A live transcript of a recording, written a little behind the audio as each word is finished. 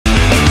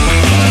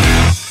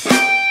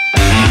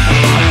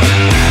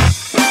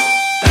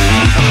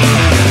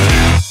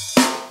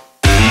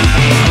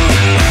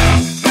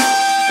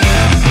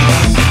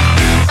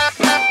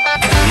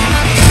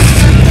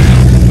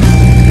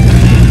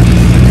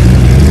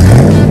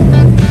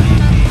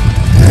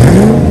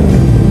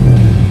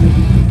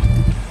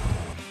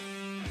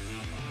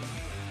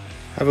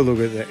a look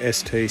at the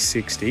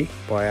ST60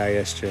 by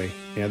ASG.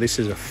 Now this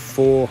is a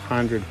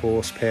 400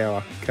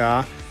 horsepower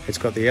car. It's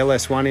got the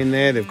LS1 in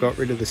there. They've got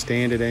rid of the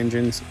standard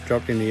engines,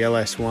 dropped in the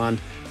LS1.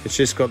 It's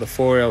just got the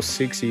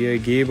 4L60E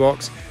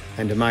gearbox,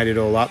 and to mate it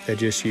all up, they're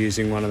just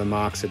using one of the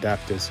Marks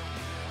adapters.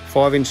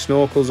 5-inch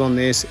snorkels on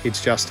this,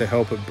 it's just to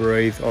help it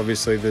breathe.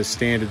 Obviously the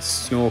standard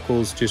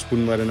snorkels just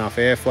wouldn't let enough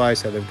airflow,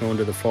 so they've gone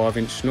to the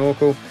 5-inch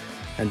snorkel.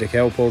 And to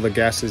help all the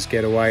gases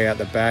get away out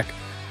the back,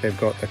 they've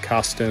got the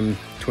custom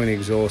twin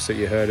exhaust that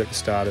you heard at the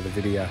start of the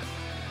video.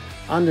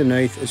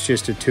 Underneath, it's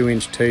just a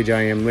 2-inch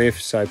TJM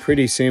lift, so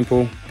pretty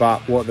simple,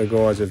 but what the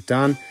guys have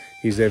done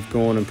is they've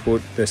gone and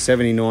put the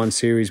 79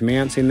 series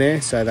mounts in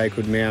there so they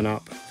could mount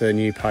up the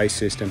new pace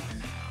system.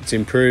 It's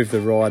improved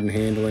the ride and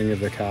handling of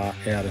the car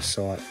out of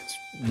sight. It's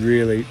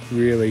really,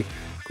 really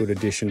good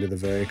addition to the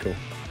vehicle.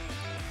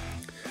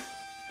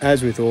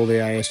 As with all the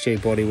ASG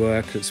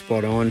bodywork, it's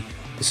spot on.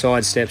 The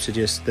side steps are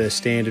just the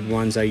standard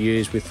ones they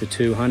use with the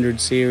 200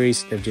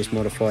 series. They've just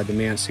modified the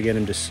mounts to get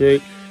them to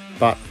suit,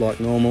 but like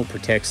normal,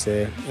 protects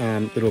their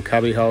little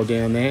cubby hole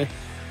down there.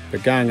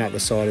 But going up the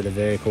side of the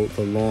vehicle,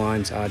 the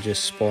lines are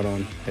just spot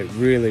on. It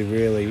really,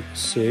 really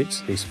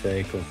suits this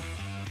vehicle.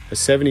 The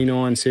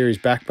 79 series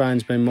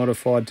backbone's been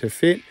modified to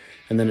fit,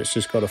 and then it's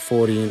just got a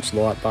 40-inch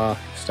light bar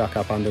stuck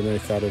up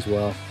underneath that as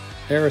well.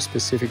 Era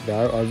specific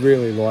though, I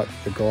really like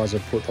the guys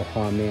have put the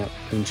high mount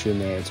winch in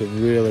there. It's a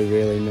really,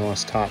 really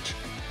nice touch,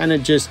 and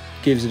it just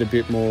gives it a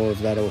bit more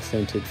of that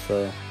authentic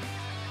feel.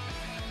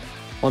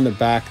 On the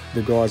back,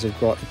 the guys have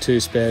got the 2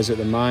 spares at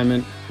the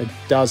moment. It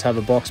does have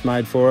a box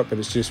made for it, but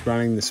it's just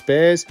running the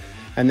spares.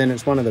 And then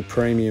it's one of the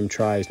premium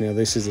trays. Now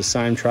this is the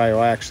same tray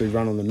I actually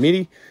run on the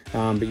MIDI,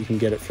 but you can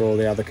get it for all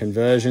the other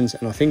conversions.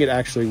 And I think it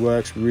actually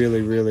works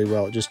really, really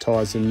well. It just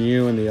ties the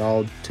new and the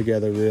old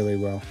together really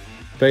well.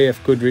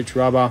 BF Goodrich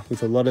rubber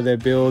with a lot of their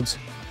builds.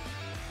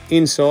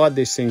 Inside,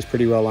 this thing's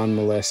pretty well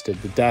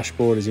unmolested. The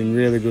dashboard is in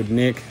really good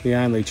nick. The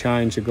only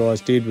change the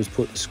guys did was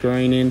put the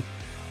screen in.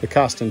 The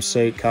custom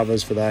seat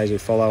covers, for those who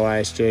follow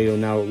ASG will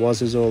know what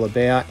was all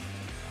about.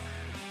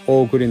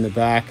 All good in the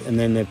back, and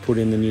then they've put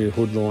in the new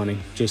hood lining.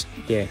 Just,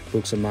 yeah,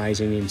 looks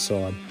amazing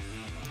inside.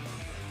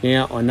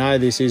 Now, I know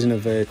this isn't a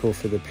vehicle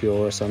for the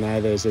purists. I know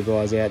there's the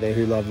guys out there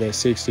who love their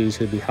 60s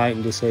who'd be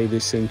hating to see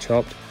this thing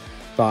chopped,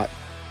 but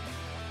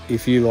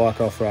if you like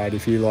off-road,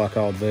 if you like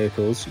old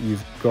vehicles,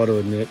 you've got to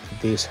admit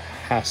that this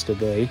has to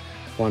be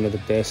one of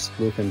the best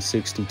looking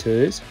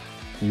 62s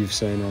you've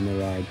seen on the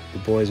road. The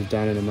boys have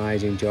done an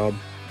amazing job.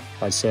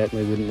 I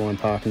certainly wouldn't mind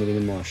parking it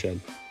in my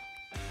shed.